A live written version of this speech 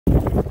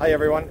Hi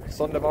everyone,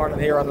 Sunday morning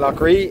here on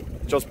Loughree,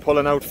 just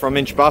pulling out from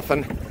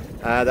Inchboffin.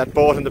 That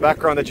boat in the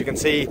background that you can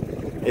see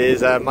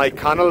is Mike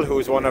Connell,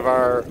 who's one of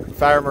our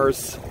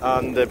farmers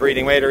on the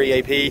Breeding Wader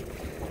EAP.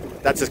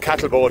 That's his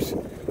cattle boat.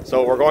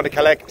 So we're going to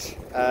collect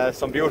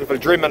some beautiful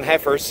Drimmen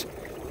heifers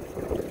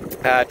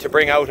to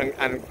bring out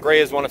and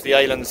graze one of the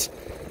islands.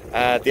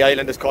 The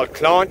island is called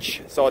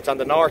Clawinch, so it's on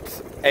the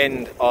north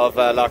end of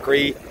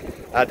Loughree.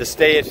 The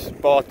state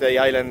bought the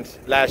island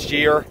last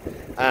year,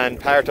 and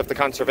part of the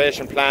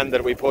conservation plan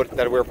that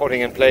we're putting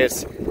in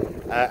place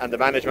and the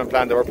management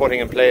plan that we're putting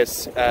in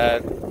place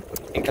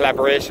in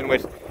collaboration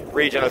with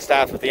regional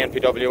staff of the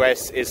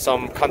NPWS is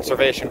some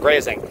conservation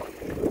grazing.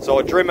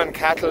 So Drimmen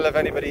cattle, if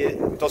anybody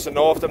doesn't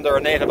know of them, they're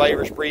a native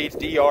Irish breed,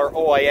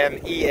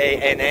 D-R-O-I-M-E-A-N-N,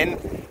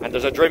 and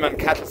there's a Drimmen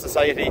Cattle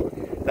Society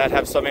that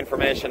have some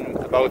information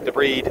about the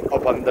breed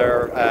up on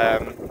their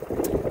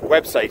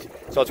website,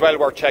 so it's well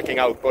worth checking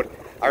out. But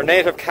our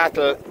native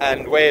cattle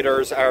and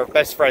waders are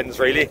best friends,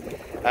 really.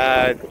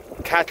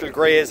 Cattle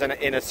graze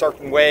in a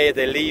certain way.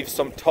 They leave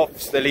some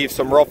tufts, they leave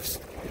some roughs.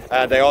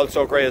 They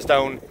also graze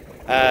down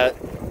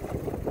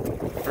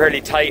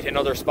fairly tight in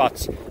other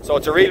spots. So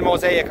it's a real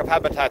mosaic of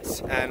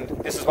habitats, and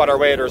this is what our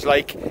waders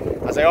like.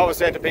 As I always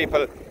say to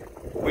people,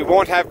 we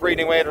won't have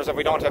breeding waders if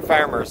we don't have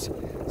farmers.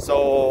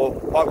 So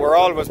what we're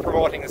always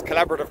promoting is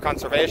collaborative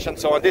conservation.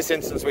 So in this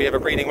instance we have a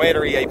Breeding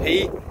Wader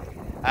EAP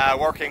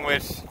working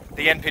with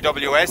the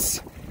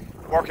NPWS,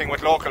 working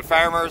with local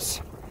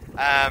farmers,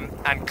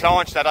 and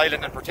Clawinch, that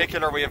island in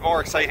particular. We have more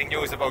exciting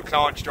news about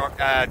Clawinch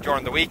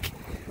during the week.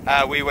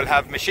 We will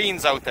have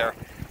machines out there,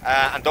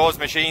 and those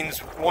machines,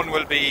 one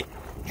will be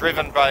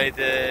driven by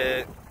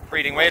the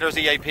Breeding Waders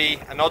EAP,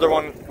 another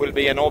one will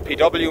be an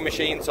OPW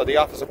machine, so the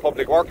Office of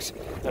Public Works,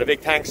 and a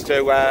big thanks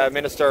to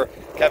Minister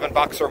Kevin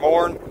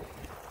Boxer-Moran.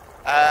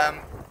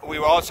 We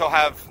will also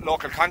have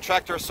local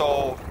contractors,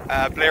 so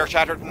Blair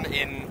Chatterton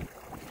in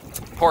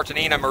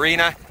Portanina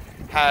Marina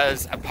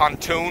has a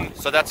pontoon,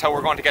 so that's how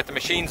we're going to get the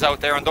machines out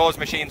there, and those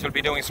machines will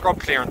be doing scrub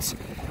clearance,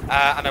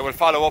 and I will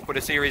follow up with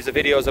a series of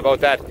videos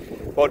about that.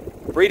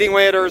 But breeding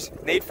waders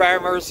need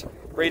farmers,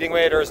 breeding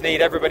waders need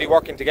everybody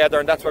working together,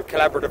 and that's what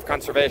collaborative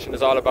conservation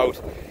is all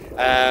about.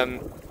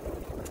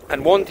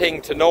 And one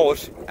thing to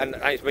note, and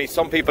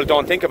some people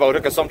don't think about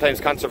it because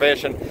sometimes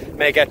conservation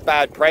may get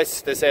bad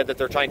press. They say that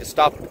they're trying to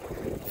stop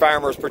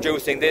farmers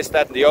producing this,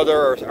 that and the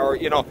other, or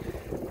you know,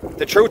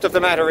 the truth of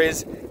the matter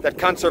is that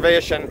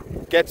conservation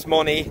gets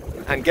money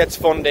and gets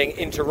funding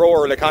into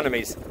rural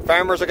economies.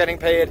 Farmers are getting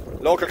paid,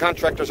 local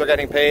contractors are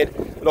getting paid,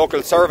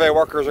 local survey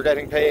workers are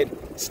getting paid,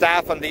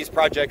 staff on these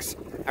projects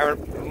are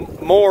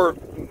more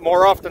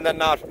often than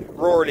not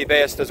rurally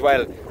based as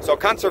well. So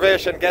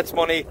conservation gets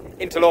money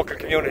into local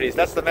communities.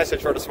 That's the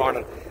message for this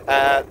morning.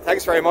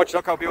 Thanks very much.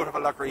 Look how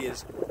beautiful Loughree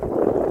is.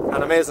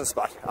 An amazing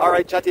spot.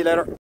 Alright, chat to you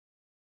later.